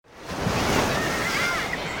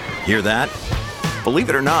Hear that?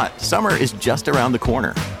 Believe it or not, summer is just around the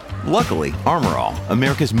corner. Luckily, Armor All,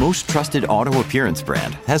 America's most trusted auto appearance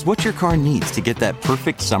brand, has what your car needs to get that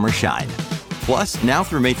perfect summer shine. Plus, now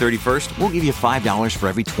through May 31st, we'll give you $5 for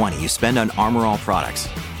every $20 you spend on Armor All products.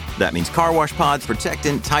 That means car wash pods,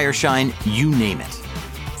 protectant, tire shine, you name it.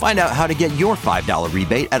 Find out how to get your $5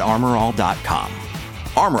 rebate at armorall.com.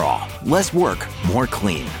 Armor All, less work, more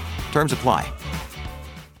clean. Terms apply.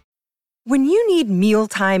 When you need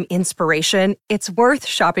mealtime inspiration, it's worth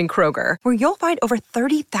shopping Kroger, where you'll find over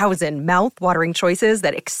 30,000 mouth-watering choices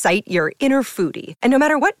that excite your inner foodie. And no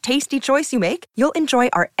matter what tasty choice you make, you'll enjoy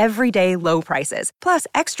our everyday low prices, plus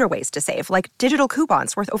extra ways to save, like digital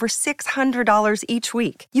coupons worth over $600 each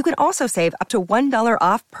week. You can also save up to $1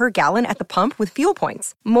 off per gallon at the pump with fuel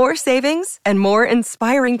points. More savings and more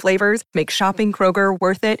inspiring flavors make shopping Kroger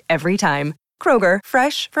worth it every time. Kroger,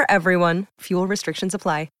 fresh for everyone. Fuel restrictions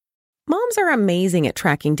apply. Moms are amazing at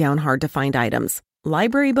tracking down hard-to-find items.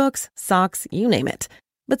 Library books, socks, you name it.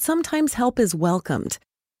 But sometimes help is welcomed.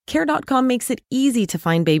 Care.com makes it easy to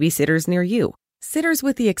find babysitters near you. Sitters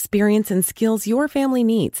with the experience and skills your family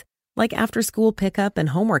needs, like after-school pickup and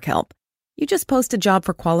homework help. You just post a job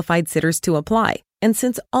for qualified sitters to apply. And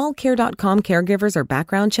since all Care.com caregivers are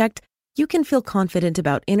background checked, you can feel confident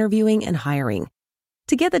about interviewing and hiring.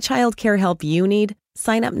 To get the child care help you need,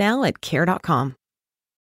 sign up now at Care.com.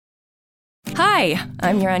 Hi,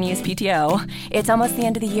 I'm your unused PTO. It's almost the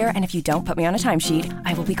end of the year, and if you don't put me on a timesheet,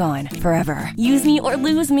 I will be gone forever. Use me or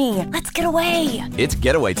lose me. Let's get away. It's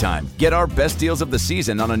getaway time. Get our best deals of the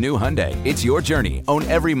season on a new Hyundai. It's your journey. Own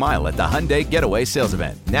every mile at the Hyundai Getaway Sales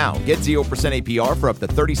Event. Now, get 0% APR for up to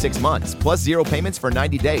 36 months, plus 0 payments for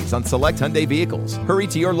 90 days on select Hyundai vehicles. Hurry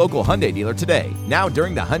to your local Hyundai dealer today. Now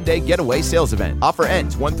during the Hyundai Getaway Sales Event. Offer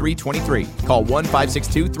ends 1/3/23. Call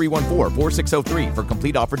 1-562-314-4603 for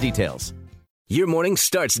complete offer details. Your morning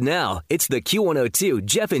starts now. It's the Q102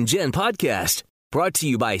 Jeff and Jen podcast, brought to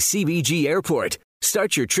you by CBG Airport.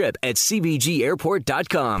 Start your trip at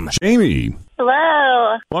CBGAirport.com. Jamie.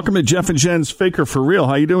 Hello. Welcome to Jeff and Jen's Faker for Real.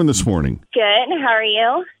 How you doing this morning? Good. How are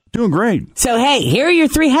you? Doing great. So, hey, here are your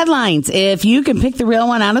 3 headlines. If you can pick the real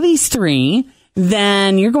one out of these 3,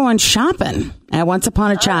 then you're going shopping at Once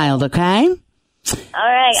Upon a Child, okay? All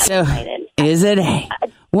right. I'm so, excited. Is it A?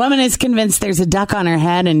 Woman is convinced there's a duck on her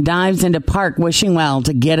head and dives into park wishing well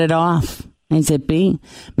to get it off. Is it B?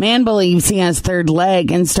 Man believes he has third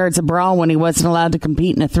leg and starts a brawl when he wasn't allowed to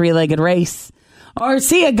compete in a 3-legged race. Or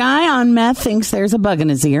C, a guy on meth thinks there's a bug in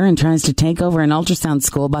his ear and tries to take over an ultrasound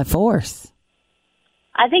school by force.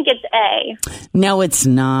 I think it's A. No, it's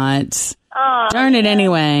not. Oh, Darn it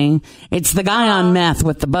anyway. It's the guy on meth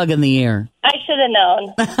with the bug in the ear. I should have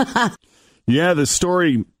known. Yeah, the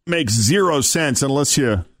story makes 0 sense unless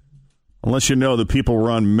you know the people were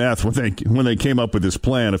on meth when they came up with this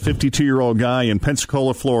plan. A 52-year-old guy in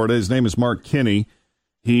Pensacola, Florida. His name is Mark Kinney.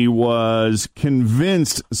 He was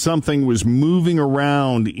convinced something was moving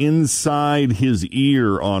around inside his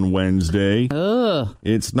ear on Wednesday. Ugh.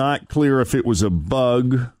 It's not clear if it was a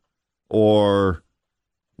bug or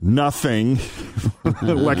nothing.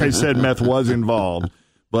 Like I said, meth was involved.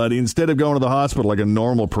 But instead of going to the hospital like a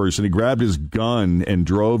normal person, he grabbed his gun and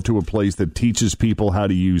drove to a place that teaches people how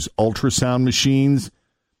to use ultrasound machines.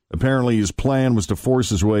 Apparently, his plan was to force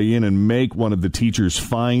his way in and make one of the teachers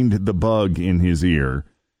find the bug in his ear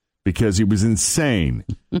because he was insane.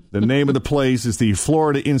 The name of the place is the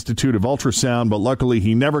Florida Institute of Ultrasound, but luckily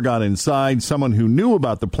he never got inside. Someone who knew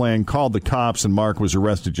about the plan called the cops, and Mark was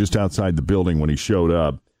arrested just outside the building when he showed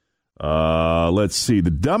up. Let's see. The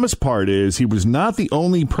dumbest part is he was not the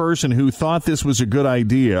only person who thought this was a good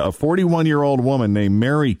idea. A 41-year-old woman named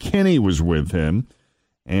Mary Kinney was with him,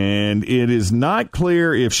 and it is not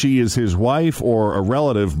clear if she is his wife or a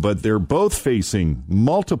relative, but they're both facing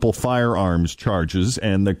multiple firearms charges,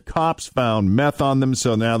 and the cops found meth on them,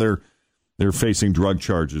 so now they're facing drug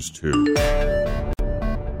charges too.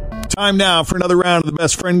 Time now for another round of the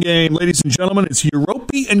Best Friend Game. Ladies and gentlemen, it's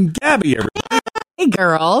Europie and Gabby, everybody. Hey,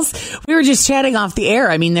 girls. We were just chatting off the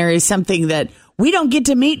air. I mean, there is something that we don't get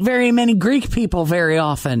to meet very many Greek people very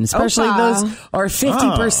often, especially those are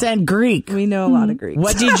 50% Greek. We know a lot of Greeks.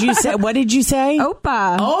 What did you say?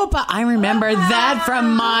 Opa. Opa. I remember that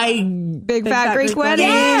from my Big Fat Greek wedding.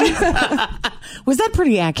 Yeah. Was that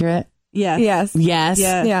pretty accurate? Yes.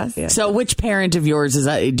 So which parent of yours is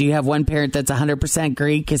that? Do you have one parent that's 100%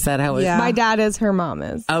 Greek? Is that how it is? Yeah. My dad is, her mom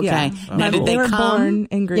is. Okay. Yeah. Now, did they were come? born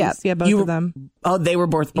in Greece. Yeah, both of them. Oh, they were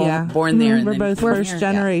both born there. And we're both first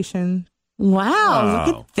generation. Wow.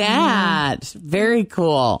 Look at that. Very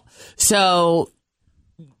cool. So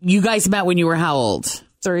you guys met when you were how old?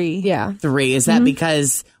 3. Yeah. 3. Is that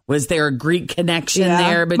because Was there a Greek connection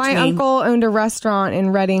there between? My uncle owned a restaurant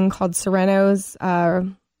in Reading called Sereno's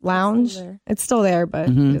Lounge. It's still there, but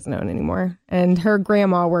he doesn't own it anymore. And her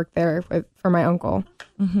grandma worked there for my uncle.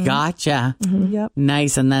 Gotcha. Yep.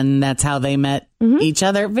 Nice. And then that's how they met each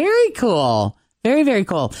other. Very cool. Very, very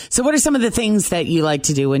cool. So what are some of the things that you like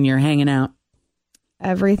to do when you're hanging out?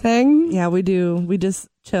 Everything. Yeah, we do. We just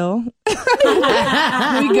chill. We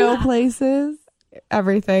go places.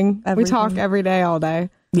 Everything. We talk every day, all day.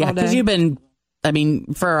 Yeah, because you've been,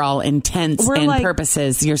 for all intents and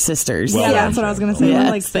purposes, you're sisters. Well, that's what I was going to say. Yes,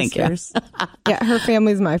 We're like sisters. Yeah, her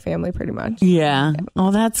family's my family pretty much. Yeah.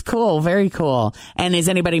 Oh, that's cool. Very cool. And is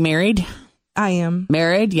anybody married? I am.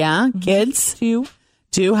 Married, yeah. Kids? Two,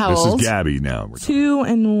 how old? This is Gabby now. 2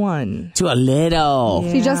 and 1. To a little.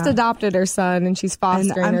 Yeah. She just adopted her son, and she's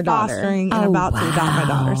fostering her daughter. Fostering and about to adopt my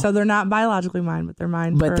daughter. So they're not biologically mine, but they're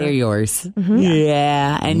mine. But they're yours.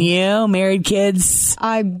 Yeah. And you, married, kids?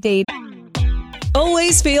 I date.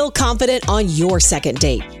 Always feel confident on your second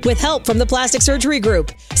date. With help from the Plastic Surgery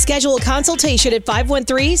Group. Schedule a consultation at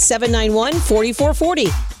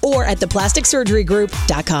 513-791-4440 or at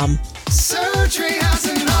theplasticsurgerygroup.com. Surgery has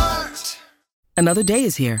an art. Another day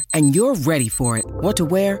is here, and you're ready for it. What to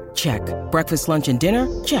wear? Check. Breakfast, lunch, and dinner?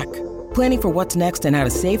 Check. Planning for what's next and how to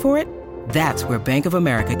save for it? That's where Bank of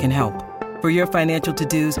America can help. For your financial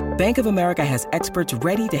to-dos, Bank of America has experts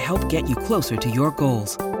ready to help get you closer to your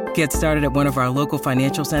goals. Get started at one of our local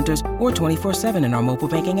financial centers or 24/7 in our mobile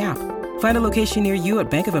banking app. Find a location near you at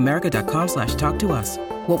bankofamerica.com/talktous.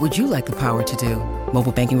 What would you like the power to do?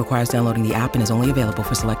 Mobile banking requires downloading the app and is only available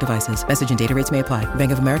for select devices. Message and data rates may apply.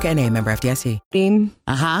 Bank of America N.A., member FDIC.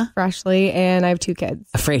 Freshly, and I have 2 kids.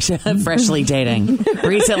 Freshly dating.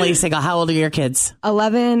 Recently single. How old are your kids?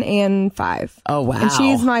 11 and 5. Oh, wow. And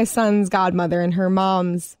she's my son's godmother, and her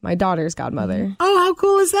mom's my daughter's godmother. Oh, how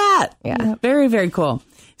cool is that? Yeah. Very, very cool.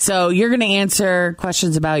 So you're going to answer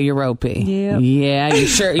questions about Europe. Yeah. You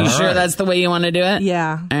sure that's the way you want to do it?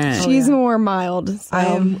 Yeah. Right. She's more mild. So. I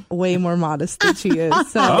am way more modest than she is.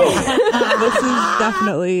 So this is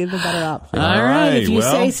definitely the better option. All right, if you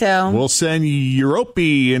say so. We'll send Europe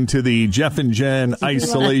into the Jeff and Jen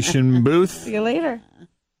isolation booth. See you later.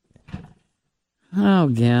 Oh,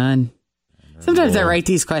 God. Sometimes I write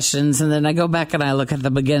these questions, and then I go back and I look at the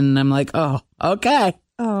beginning, and I'm like, oh, okay.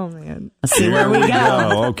 Oh, man. Let's see where we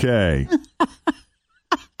go. Okay.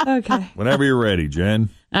 Okay. Whenever you're ready, Jen.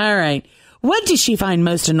 All right. What does she find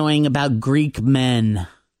most annoying about Greek men?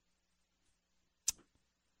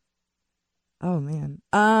 Oh, man.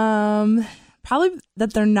 Probably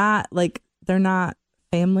that they're not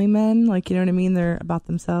family men. Like, you know what I mean? They're about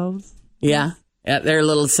themselves. Yeah. Yeah, they're a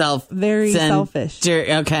little very selfish.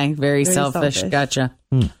 Okay, very selfish. Gotcha.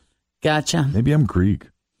 Gotcha. Maybe I'm Greek.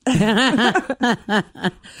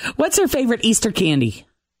 What's her favorite Easter candy?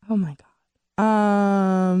 Oh my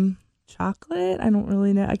God. Chocolate? I don't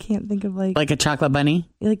really know. I can't think of like a chocolate bunny?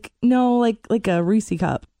 Like a Reese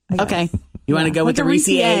cup. Okay. You want to go with the Reese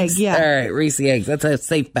eggs? Yeah. All right, Reese eggs. That's a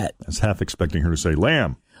safe bet. I was half expecting her to say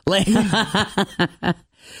lamb.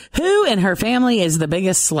 Who in her family is the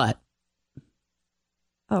biggest slut?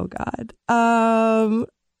 Oh God. Her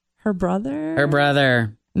brother. Her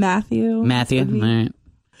brother. Matthew. All right.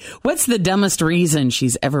 What's the dumbest reason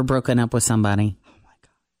she's ever broken up with somebody? Oh my God.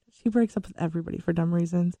 She breaks up with everybody for dumb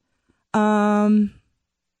reasons.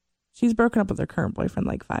 She's broken up with her current boyfriend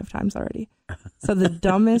like 5 times already. So the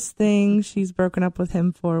dumbest thing she's broken up with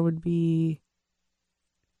him for would be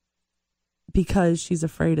because she's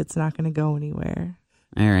afraid it's not going to go anywhere.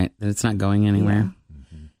 All right. That it's not going anywhere.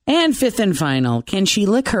 Yeah. And fifth and final, can she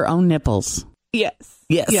lick her own nipples? Yes.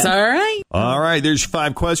 Yes. All right. All right. There's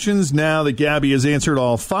 5 questions. Now that Gabby has answered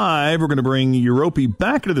all 5, we're going to bring Europe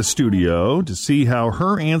back into the studio to see how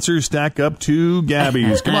her answers stack up to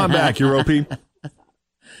Gabby's. Come on back, Europe. It's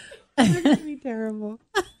going to be terrible.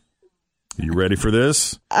 You ready for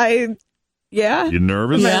this? Yeah. You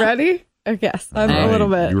nervous? Am I ready? Yes, I'm a little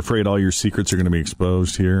bit. You're afraid all your secrets are going to be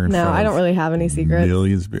exposed here? No, I don't really have any secrets.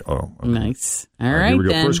 Millions. Okay. Nice. All right, here we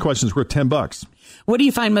go. then. First question is worth $10. What do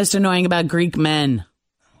you find most annoying about Greek men?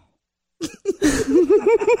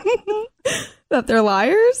 That they're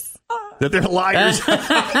liars? That they're liars?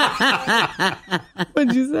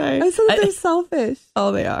 What'd you say? I said that they're selfish.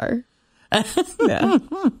 Oh, they are. Yeah.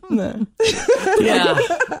 No. Yeah.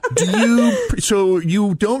 So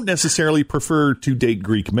you don't necessarily prefer to date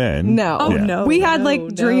Greek men? No. Oh, no. We had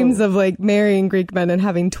dreams of marrying Greek men and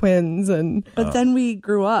having twins, but then we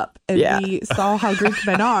grew up and we saw how Greek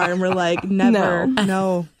men are, and we're like, never,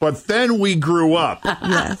 no. But then we grew up.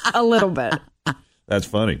 Yes, a little bit. That's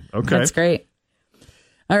funny. Okay, that's great.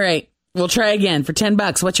 All right, we'll try again for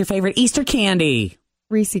 $10. What's your favorite Easter candy?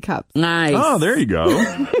 Reese cups. Nice. Oh, there you go.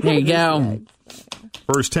 There you go.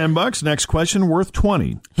 First $10. Next question worth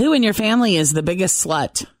 20. Who in your family is the biggest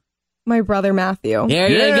slut? My brother Matthew. There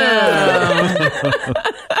you go.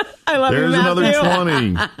 I love There's you, Matthew.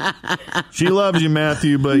 another 20. She loves you,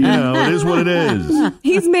 Matthew, but it is what it is.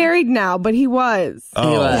 He's married now, but he was.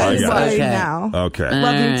 Oh, I He's got married it. now. Okay.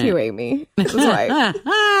 Love you too, Amy. That's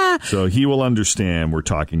right. So he will understand we're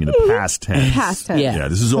talking in the past tense. Past tense. Yeah,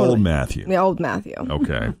 this is old Matthew. The old Matthew.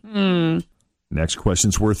 Okay. Next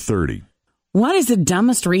question's worth 30. What is the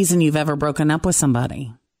dumbest reason you've ever broken up with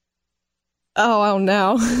somebody? Oh, I don't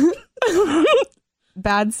know.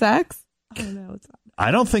 Bad sex? I don't know. It's not.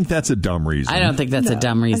 I don't think that's a dumb reason. I don't think that's a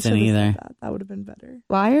dumb reason either. That would have been better.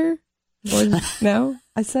 Liar? Or no?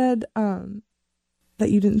 I said that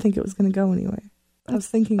you didn't think it was going to go anyway. I was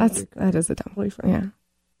thinking that is a dumb boyfriend. Yeah.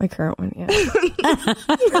 My current one, yeah.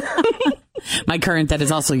 My current that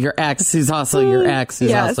is also your ex, who's also your ex, who's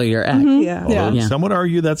Yes. also your ex. Mm-hmm. Although Yeah. some would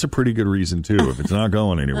argue that's a pretty good reason, too. If it's not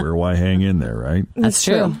going anywhere, why hang in there, right? That's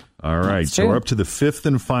true. All right, That's so true. we're up to the fifth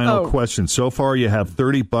and final question. So far, you have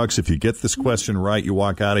 $30. If you get this question right, you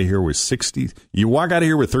walk out of here with $60. You walk out of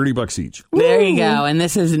here with $30 each. There you go. And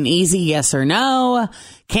this is an easy yes or no.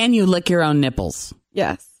 Can you lick your own nipples?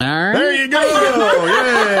 Yes. All right. There you go.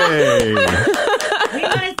 Yay. We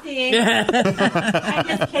want to see I'm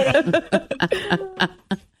just kidding.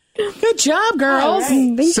 Good job, girls.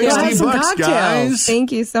 Thank you. $60, guys.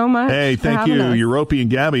 Thank you so much. Hey, for thank having you, us. Europie and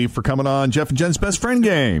Gabby, for coming on Jeff and Jen's Best Friend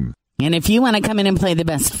Game. And if you want to come in and play the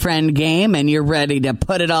best friend game and you're ready to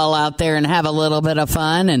put it all out there and have a little bit of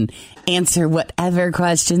fun and answer whatever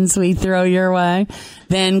questions we throw your way,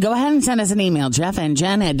 then go ahead and send us an email, Jeff and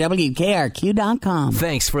Jen at WKRQ.com.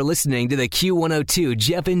 Thanks for listening to the Q102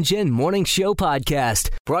 Jeff and Jen Morning Show podcast,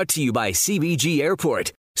 brought to you by CBG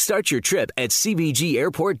Airport. Start your trip at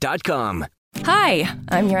CBGAirport.com. Hi,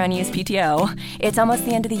 I'm your unused PTO. It's almost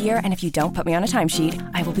the end of the year, and if you don't put me on a timesheet,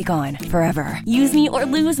 I will be gone forever. Use me or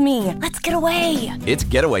lose me. Let's get away. It's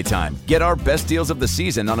getaway time. Get our best deals of the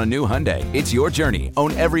season on a new Hyundai. It's your journey.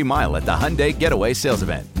 Own every mile at the Hyundai Getaway Sales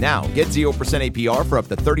Event. Now, get 0% APR for up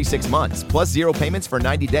to 36 months, plus 0 payments for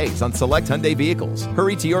 90 days on select Hyundai vehicles.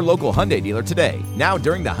 Hurry to your local Hyundai dealer today. Now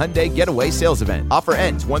during the Hyundai Getaway Sales Event. Offer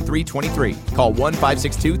ends 1/3/23. Call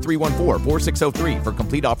 1-562-314-4603 for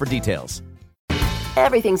complete offer details.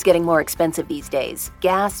 Everything's getting more expensive these days.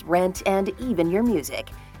 Gas, rent, and even your music.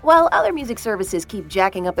 While other music services keep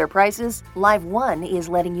jacking up their prices, Live One is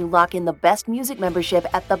letting you lock in the best music membership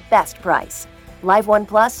at the best price. Live One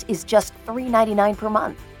Plus is just $3.99 per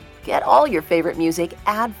month. Get all your favorite music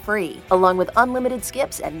ad-free, along with unlimited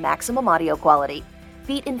skips and maximum audio quality.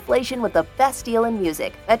 Beat inflation with the best deal in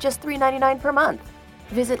music at just $3.99 per month.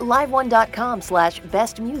 Visit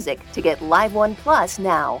liveone.com/bestmusic to get Live One Plus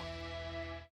now.